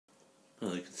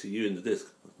Oh, you can see you in the disc.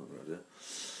 That's not a good idea.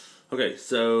 Okay,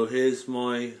 so here's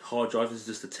my hard drive. This is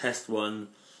just a test one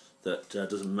that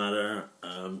doesn't matter.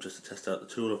 Just to test out the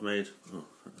tool I've made. Oh,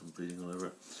 I'm bleeding all over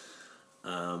it.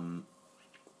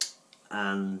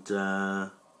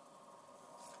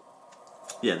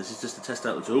 Yeah, this is just to test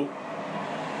out the tool.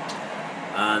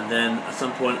 And then at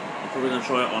some point, I'm probably going to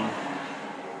try it on.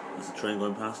 There's a train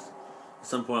going past. At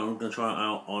some point, I'm going to try it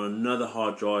out on another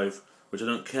hard drive, which I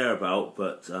don't care about,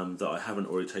 but that I haven't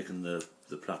already taken the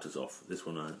platters off. This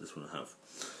one I have.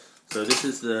 So this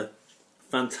is the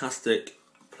fantastic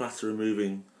platter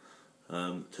removing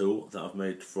tool that I've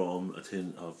made from a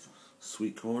tin of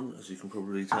Sweetcorn, as you can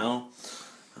probably tell.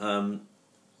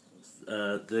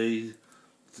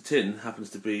 The tin happens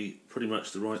to be pretty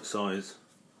much the right size.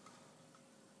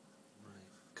 I'm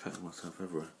cutting myself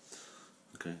everywhere.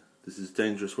 Okay, this is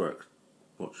dangerous work.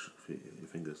 Watch your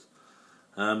fingers.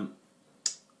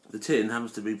 The tin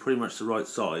happens to be pretty much the right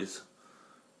size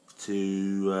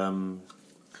to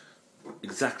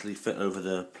exactly fit over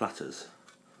the platters.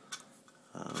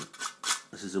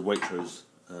 This is a Waitrose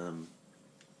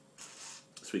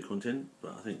Sweetcorn tin,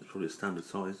 but I think it's probably a standard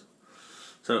size.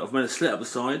 So I've made a slit up the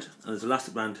side, and there's an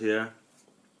elastic band here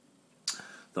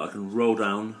that I can roll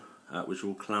down, which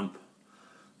will clamp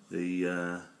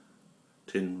the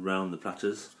tin round the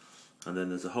platters, and then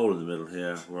there's a hole in the middle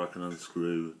here where I can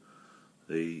unscrew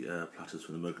the platters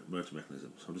from the motor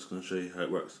mechanism. So I'm just going to show you how it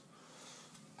works.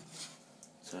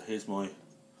 So here's my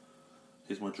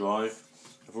drive.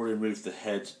 I've already removed the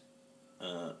head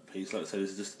piece. Like I said,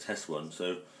 this is just a test one,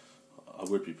 so I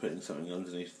would be putting something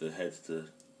underneath the heads to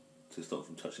stop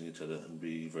them touching each other, and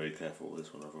be very careful.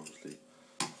 This one I've obviously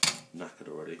knackered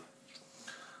already.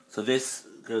 So this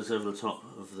goes over the top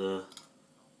of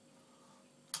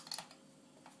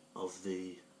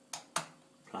the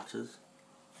platters,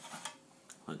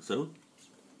 like so,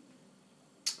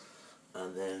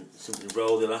 and then simply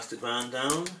roll the elastic band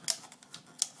down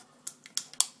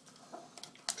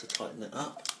to tighten it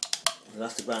up. The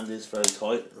elastic band is very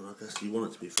tight, and I guess you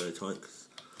want it to be very tight because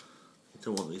you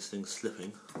don't want these things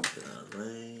slipping. Get that out of the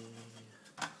way.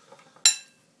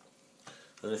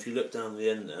 And if you look down the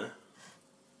end there,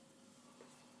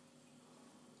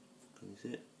 can you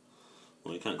see it?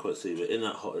 Well, you can't quite see, but in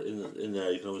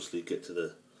there you can obviously get to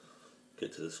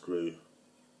the screw.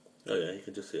 Oh yeah, you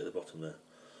can just see it at the bottom there.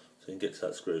 So you can get to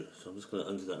that screw. So I'm just going to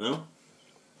undo that now.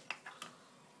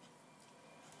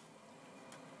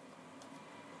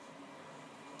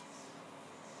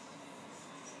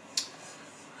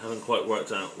 I haven't quite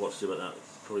worked out what to do about that.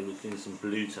 Probably we can use some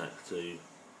blue tack to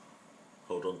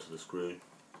hold on to the screw.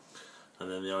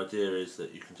 And then the idea is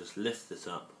that you can just lift this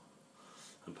up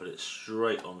and put it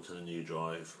straight onto the new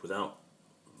drive without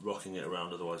rocking it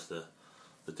around, otherwise the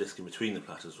disc in between the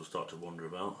platters will start to wander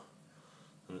about.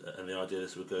 And the idea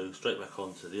is it would go straight back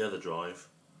onto the other drive,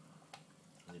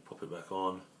 and you pop it back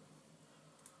on,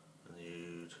 and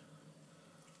you'd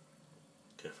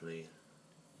carefully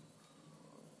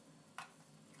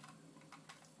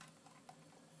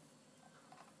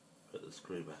put the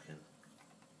screw back in.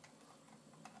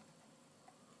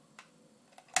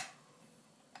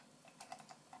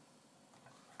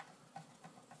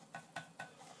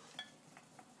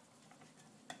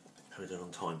 How are we doing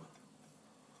on time?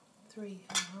 3.5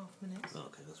 minutes. Oh,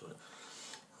 okay, that's right.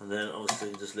 And then obviously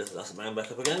you just lift the elastic band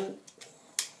back up again.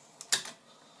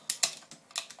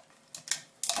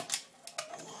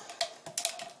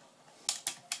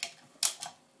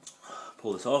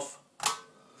 Pull this off,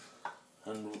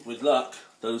 and with luck,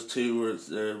 those two are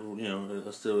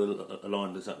still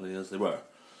aligned exactly as they were.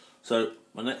 So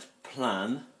my next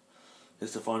plan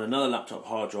is to find another laptop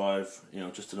hard drive,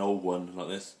 just an old one like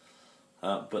this,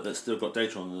 but that's still got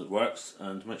data on that works,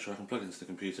 and make sure I can plug it into the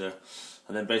computer.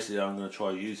 And then basically I'm going to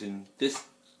try using this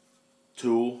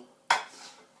tool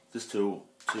to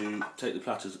take the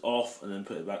platters off and then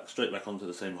put it straight back onto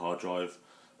the same hard drive,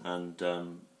 and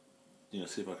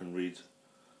see if I can read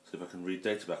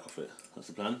data back off it. That's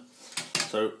the plan.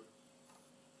 So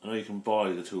I know you can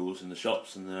buy the tools in the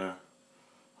shops, and they're,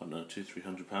 I don't know,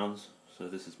 £200-300. So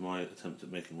this is my attempt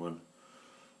at making one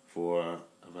for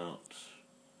about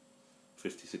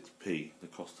 56p, the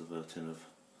cost of a tin of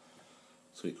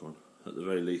Sweetcorn. At the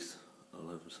very least, I'll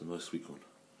have some nice Sweetcorn.